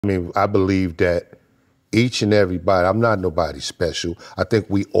I mean, I believe that each and everybody, I'm not nobody special. I think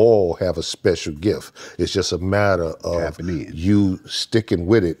we all have a special gift. It's just a matter of you sticking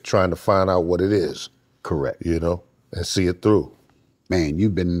with it, trying to find out what it is. Correct. You know, and see it through. Man,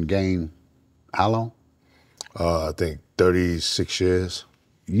 you've been in the game how long? I think 36 years.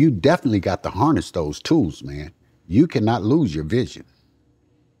 You definitely got to harness those tools, man. You cannot lose your vision.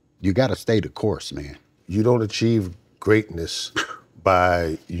 You got to stay the course, man. You don't achieve greatness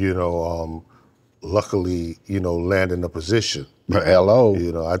by, luckily, landing a position.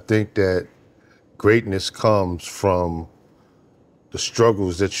 Hello. I think that greatness comes from the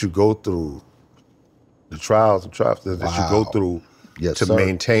struggles that you go through, the trials and trials that you go through to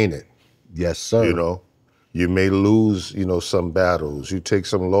maintain it. Yes, sir. You may lose, some battles. You take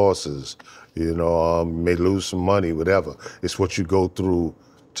some losses. You may lose some money, whatever. It's what you go through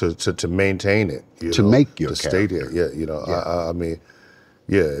to maintain it. To make your character. Stay there. Yeah. I mean,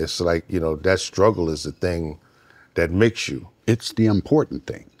 it's like that struggle is the thing that makes you. It's the important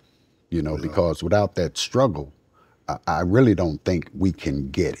thing, because without that struggle, I really don't think we can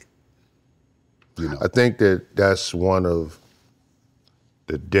get it. I think that's one of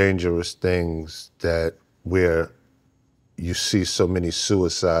the dangerous things where you see so many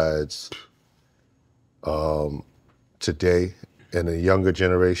suicides today in the younger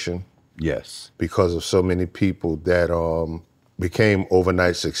generation. Yes. Because of so many people that became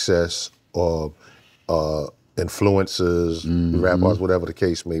overnight success or influencers, rappers, whatever the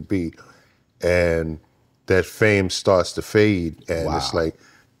case may be. And that fame starts to fade, and it's like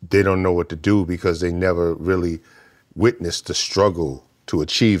they don't know what to do because they never really witnessed the struggle to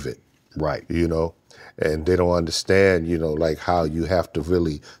achieve it. Right. And they don't understand, like how you have to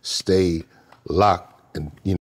really stay locked and,